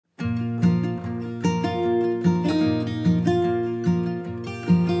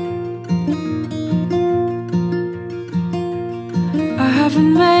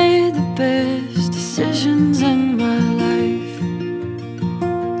decisions in my life.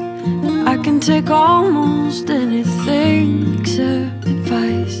 I can take almost anything except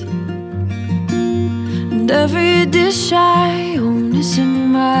advice. And every dish I own is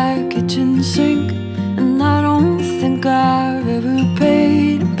in my kitchen sink, and I don't think I've ever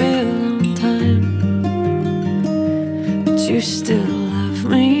paid a bill on time. But you still love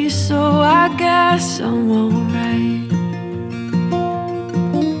me, so I guess I'm alright.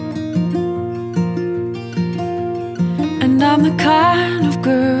 And I'm the kind of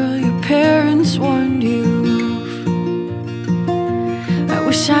girl your parents warned you of. I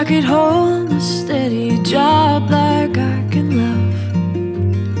wish I could hold a steady job like I can love.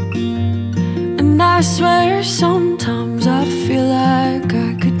 And I swear sometimes I feel like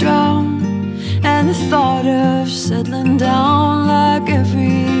I could drown, and the thought of settling down like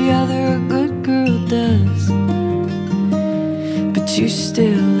every other good girl does. But you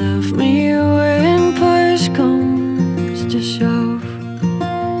still love me when push comes to shove.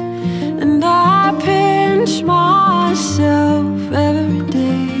 And I pinch myself every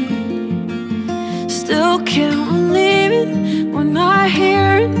day, still can't believe it when I hear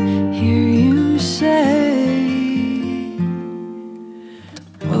you say,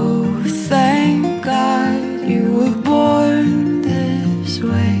 oh, thank God you were born this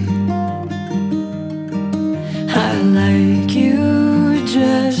way. I like you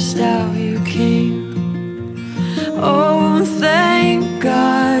just how you came. Oh, thank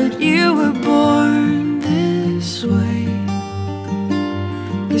God you were born this way.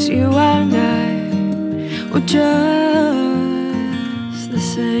 'Cause you and I were just the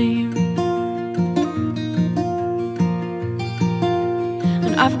same.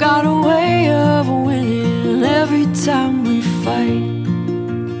 And I've got a way of winning every time we fight.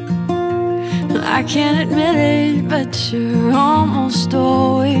 And I can't admit it, but you're almost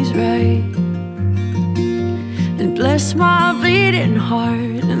always right. And bless my bleeding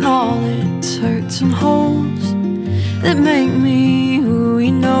heart and all its hurts and holes that make me who we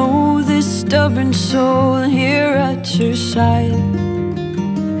know, this stubborn soul here at your side.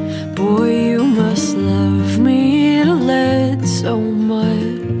 Boy, you must love me to let so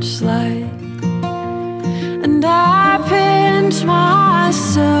much slide. And I pinch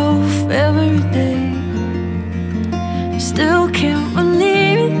myself every day, still can't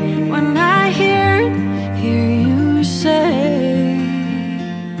believe it when I hear you say,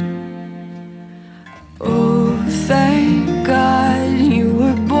 oh, thank God you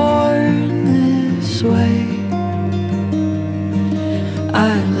were born this way.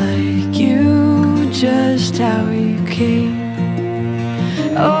 I like you just how you came.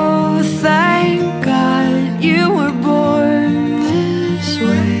 Oh, thank God you were born this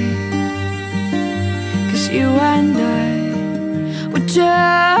way. 'Cause you and I were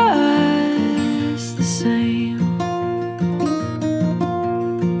just the same.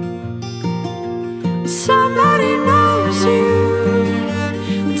 Somebody knows you,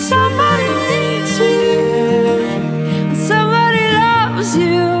 when somebody needs you, when somebody loves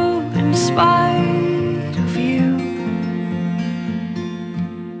you in spite of you.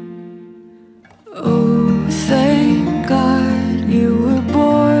 Oh, thank God you were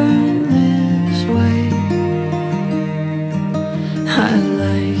born this way. I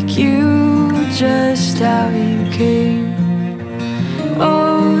like you just how you came.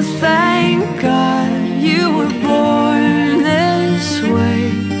 Oh, thank God you were born this way.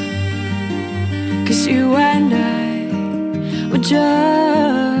 'Cause you and I were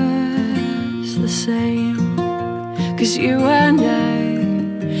just the same. 'Cause you and I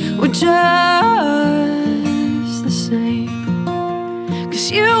were just the same. 'Cause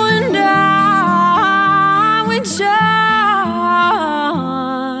you and I were just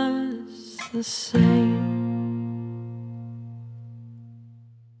the same.